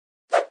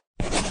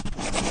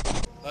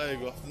Hi,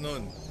 good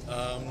afternoon.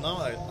 Now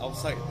I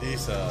outside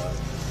this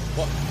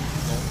what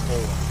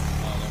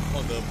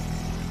Nakhon, the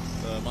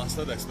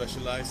master that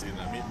specializes in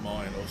meat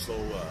maw and also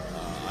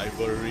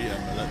ivory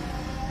and millet.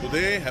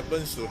 Today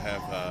happens to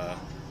have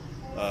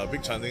a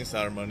big chanting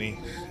ceremony.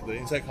 The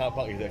inside car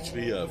park is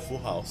actually a full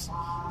house.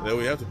 Then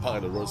we have to park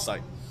at the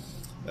roadside.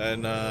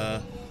 And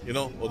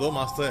although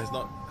master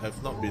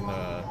have not been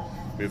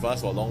with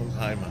us for a long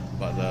time,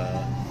 but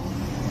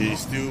he's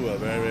still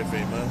very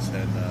famous,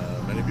 and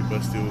many people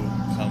still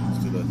come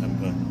to the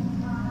temple.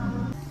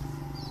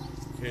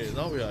 Okay,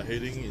 now we are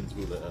heading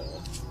into the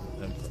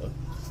temple.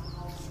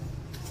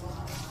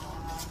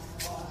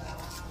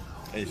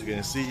 As you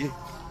can see,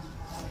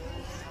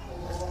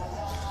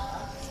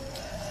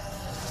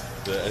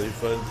 the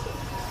elephant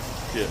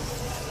here,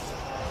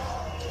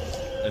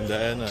 and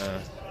then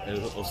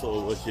also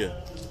over here.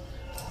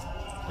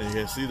 And you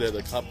can see that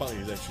the car park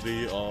is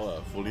actually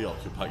all fully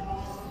occupied.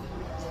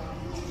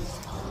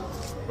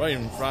 Right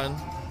in front,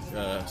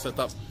 set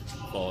up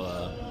for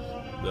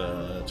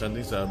the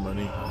chanting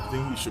ceremony. I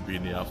think it should be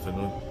in the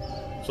afternoon.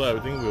 So I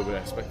think we'll be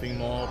expecting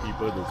more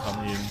people to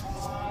come in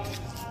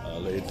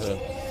later.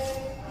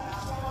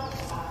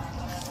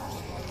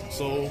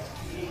 So,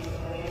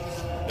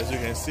 as you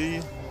can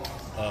see,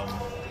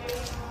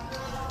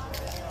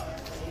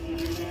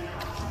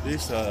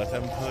 this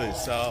temple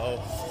itself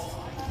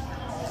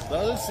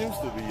doesn't seem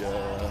to be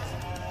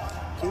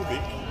too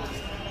big,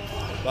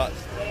 but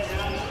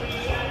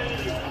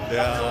they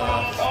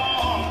are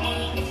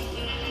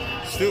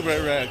still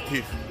very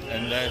active.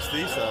 And there's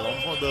this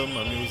Derm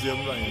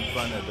museum right in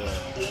front of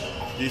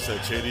this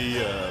Chedi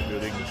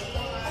building.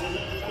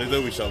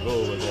 Later we shall go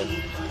over there.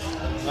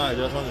 Now I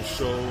just want to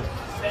show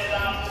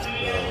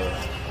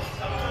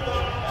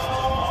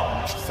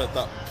the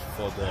setup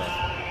for the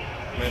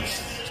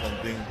next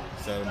chanting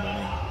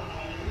ceremony.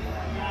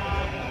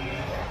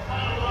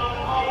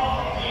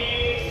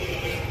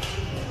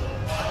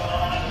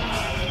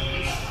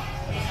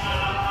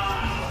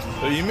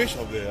 The image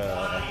of the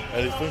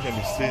elephant can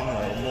be seen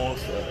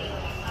almost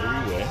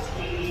everywhere.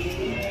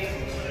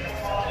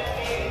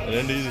 And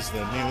then this is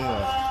the new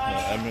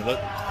amulet.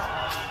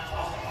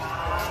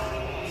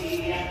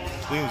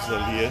 I think it's a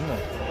lian.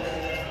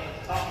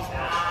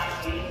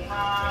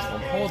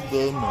 From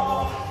Derm.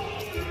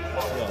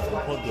 Yeah,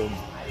 from Derm.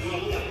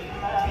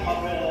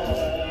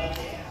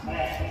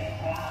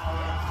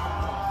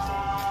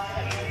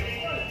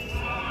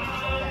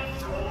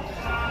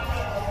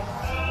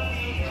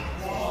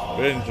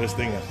 Very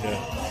interesting, yeah.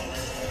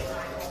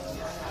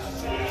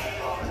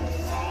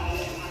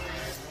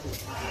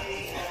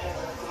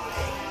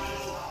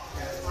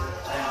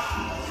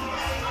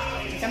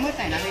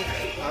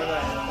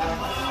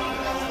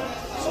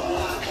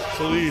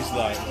 So this is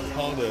like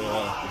how the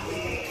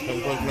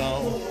temple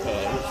ground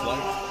looks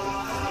like.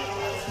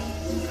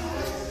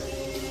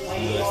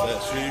 And there's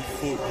actually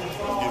food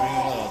giving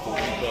to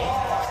people,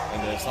 and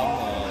there's some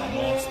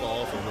more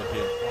stalls over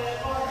here.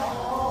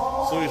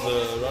 So it's a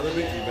rather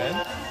big event.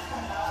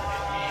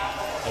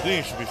 I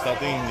think it should be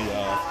starting in the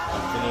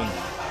afternoon.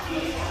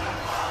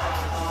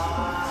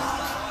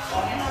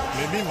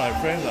 Maybe my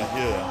friends are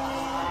here.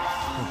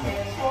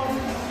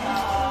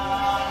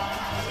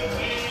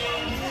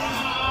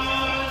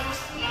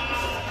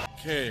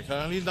 Okay,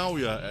 currently now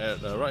we are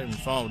at right in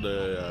front of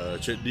the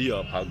Chedi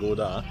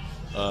pagoda.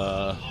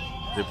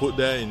 They put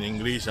there in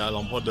English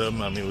Nakhon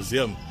Derm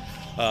Museum.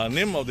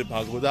 Name of the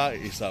pagoda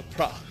is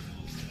Pra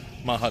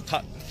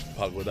Mahathat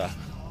Pagoda.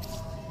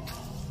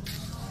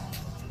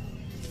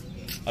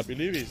 I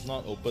believe it's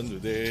not open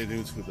today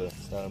due to the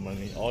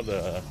ceremony. All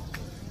the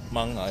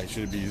monks are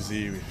actually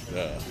busy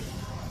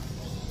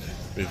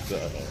with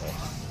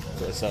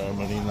the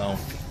ceremony now.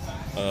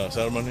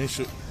 Ceremony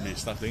should be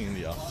starting in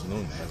the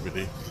afternoon, I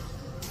believe.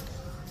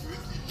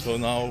 So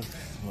now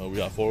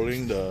we are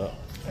following the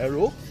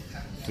arrow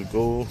to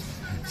go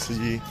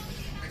see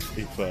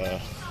if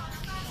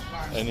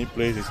any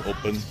place is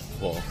open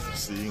for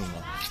seeing.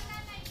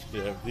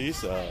 They have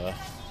this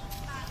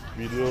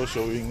video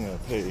showing a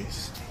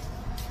place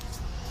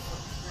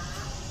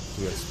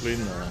to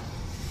explain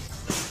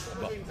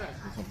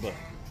about.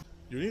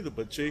 You need to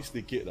purchase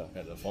ticket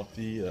at the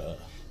 40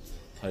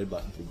 Thai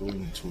baht to go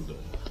into the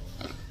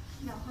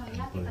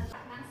temple.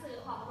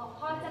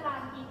 พ่อจรั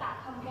ญกีตะ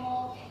ธรรมโม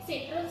ศิ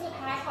ษย์รุ่นสุด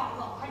ท้ายของห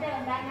ลวงพ่อเดิม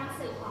และหนัง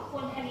สือของคุ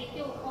ณธนิตอ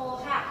ยู่โค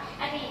ค่ะ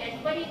อดีตอธิ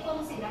บดีกรม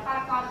ศิลปา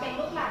กรเป็น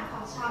ลูกหลานข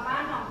องชาวบ้า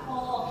นหนองโพ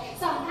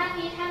สองท่าน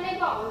นี้ท่านได้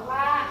บอก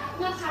ว่าเ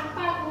มื่อครั้งป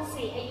ากรุงศ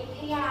รีอยุ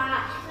ธยา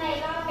ใน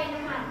รอบเป็นท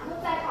หารคู่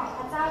ใจของพ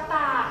ระเจ้าต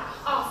าก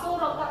ออกสู้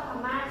รบกับพ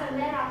ม่าจน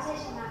ได้รับชัย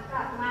ชนะก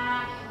ลับมา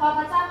พอพ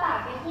ระเจ้าตาก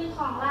ไปขึ้นค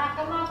รองราชย์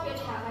ก็มอบยศ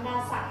ถาบรรดา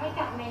ศักดิ์ให้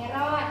กับในร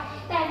อด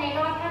แต่ในร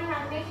อดท่าน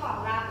นั้นไม่ขอ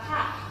รับค่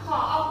ะขอ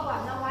เอาขวั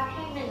ญนวัดแ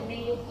ห่งหนึ่งใน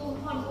ยุคกรุง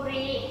ธนบุ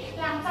รี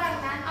หลังจาก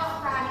นั้นเอา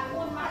พระนิ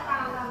พุนมาตา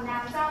มลำน้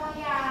ำเจ้าพระ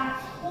ยา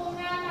มุ่งห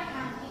น้ามาท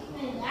างทิศเห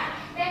นือ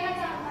ได้มา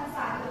จำพรรษ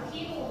าอยู่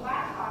ที่หมู่บ้า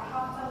นขอท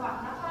องจังหวัด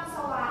นครส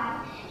วรรค์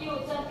อยู่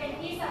จนเป็น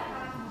ที่ศรัทธ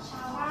าของช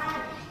าวบ้าน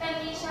แต่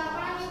มีชาว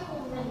บ้านอยู่ก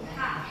ลุ่มหนึ่ง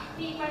ค่ะ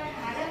มีปัญห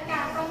าเรื่องกา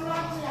รต้มรอ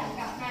บเถื่อน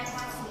กับนายภ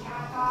าษีอา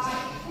กร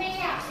ไม่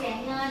อยากเสีย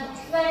เงิน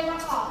เลยมา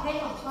ขอให้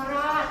หลวงพ่อร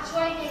อดช่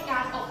วยในกา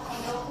รอพ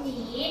ยพห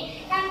นี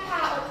ท่านพา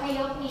อพย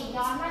พหนี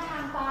ย้อนมาทา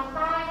งตอนใ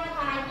ต้นะค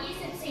ะ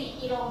24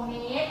 กิโลเม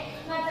ตร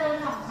มาเจอ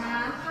หนองน้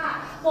ำค่ะ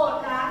โบส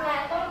ถ์ร้างและ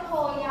ต้นโพ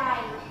ใหญ่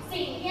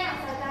สิ่งที่อั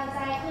ศจรรย์ใจ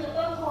คือ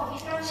ต้นโพที่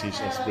ท่านมาเจอ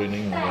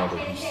แต่เ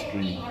ป็นเศษ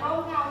กิ่งร่ม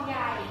เงาให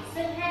ญ่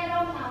ซึ่งให้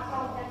ร่มเงาตร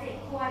งกับ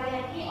7 ครัวเรือ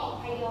นที่อ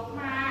พยพ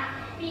มา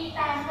มีแต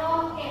งร่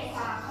มเกศส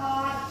าค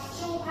ร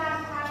ชูพาน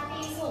พัน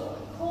ตีสุข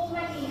ผู้ม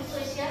ณีคื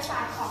อเชื้อสา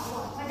ยของหล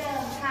วงพ่อเดิ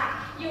มค่ะ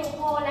อยู่โพ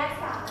และ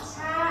สามช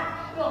าติ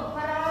หลวงพ่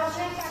อรอด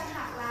ช่วยกัน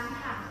หักล้าง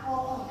หางโพ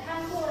ของท่าน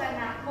บูร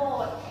ณะโบ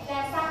สถ์และ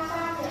สร้างบ้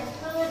านเรือน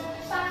ขึ้น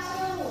ตั้ง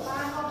ชื่อหมู่บ้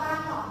านว่าบ้าน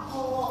หนองโพ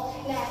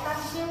และตั้ง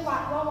ชื่อวั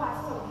ดว่าวัด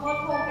สุโคต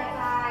โพกระ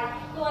จาย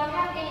ตัวท่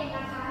านเองน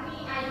ะคะมี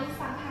อายุ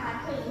สังขาร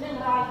ถึง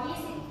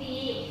120 ปี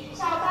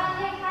ชาวบ้านเ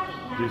รียกท่านอี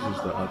กนาม This is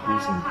the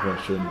artist's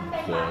impression of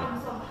the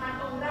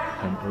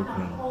temple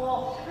ground.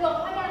 หลวง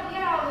พ่อเดิมที่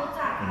เรารู้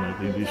จัก And I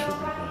think this should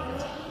be the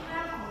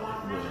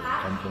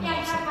อย่า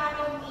งทางมา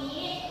ตรงนี้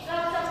เรา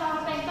จะมอง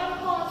เป็นต้น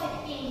โพเจ็ด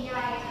กิ่งให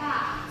ญ่ค่ะ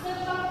ซึ่ง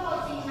ต้นโพ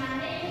จริงนั้น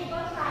ได้มีต้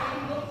นสาย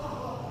ยุคของ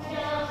หลวงพ่อเ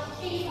ดิม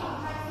ปี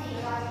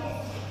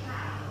 2470 ค่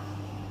ะ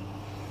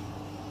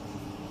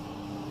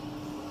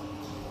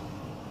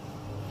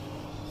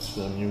It's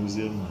a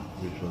museum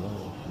with a lot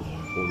of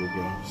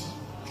photographs.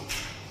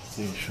 I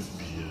think it should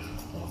be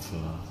of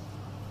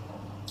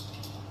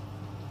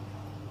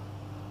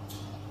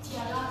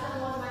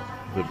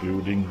the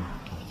building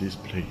of this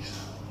place.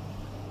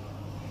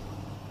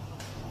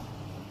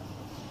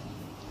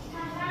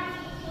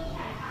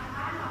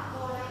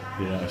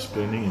 They are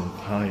explaining in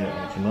Thai.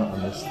 I cannot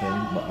understand,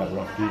 but I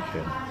roughly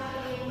can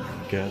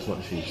guess what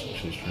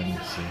she's trying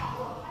to say.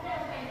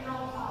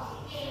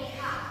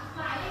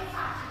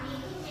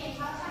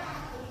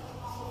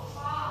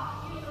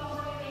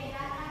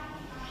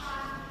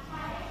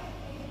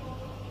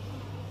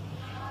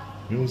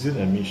 Museum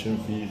admission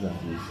fees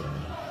is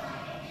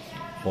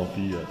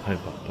 40 Thai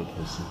baht per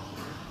person.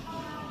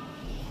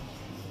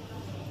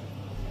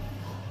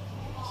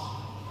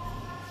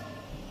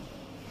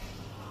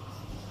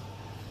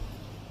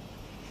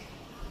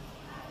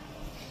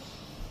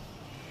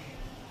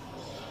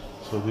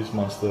 So this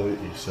master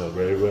is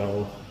very well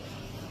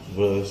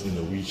versed in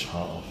the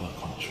WeChat of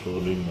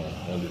controlling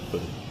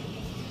elephant.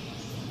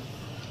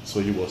 So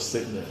it was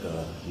said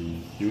that he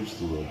used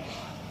to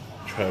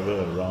travel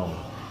around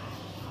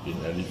in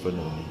elephant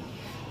only.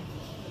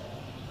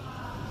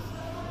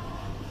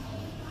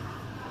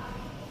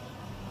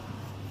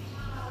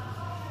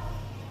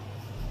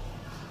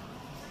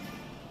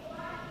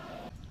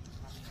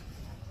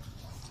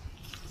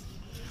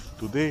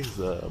 Today is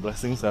a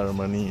blessing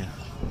ceremony.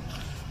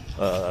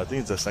 I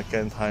think it's the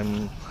second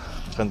time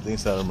chanting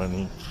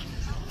ceremony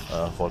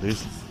for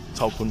this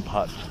Chao Kun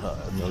Pat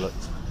amulet.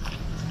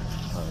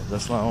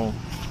 Just now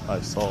I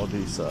saw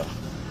this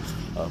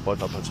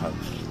Poitapa chant.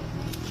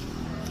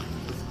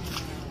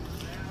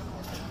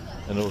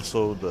 And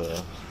also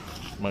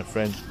my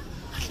friend,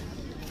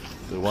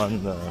 the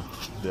one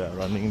they are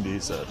running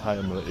this Thai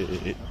amulet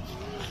 888.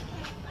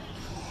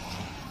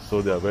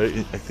 So they are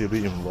very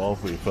actively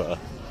involved with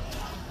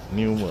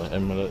new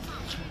amulet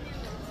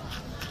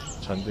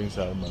chanting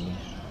ceremony.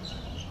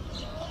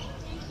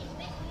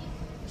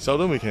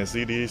 Seldom we can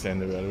see this, and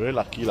we are very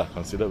lucky,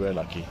 considered very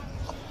lucky.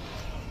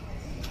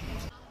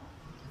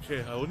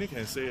 Okay, I only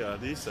can say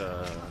this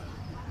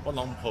Wat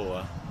Nong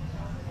Po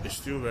is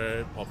still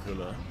very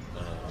popular.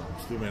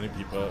 Still many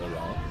people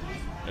around.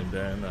 And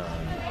then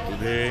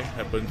today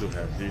happened to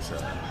have this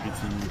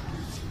PT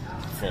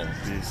for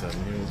this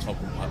new Chao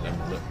Kun Pat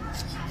amulet.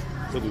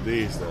 So today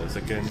is the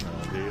second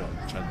day of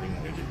chanting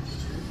already.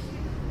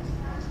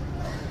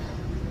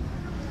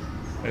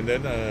 And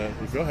then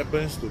if you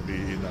happens to be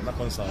in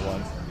Nakhon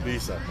Sawan,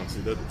 please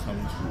consider to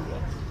come to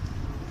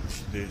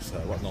this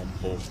Wat Nong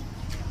Po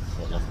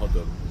for Nong Po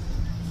Derm.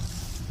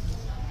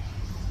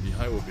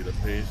 Behind will be the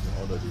place and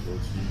all the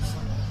devotees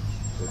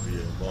will be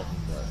involved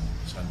in the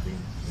chanting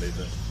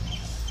later.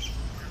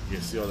 You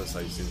can see all the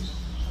sightseeing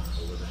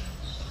over there.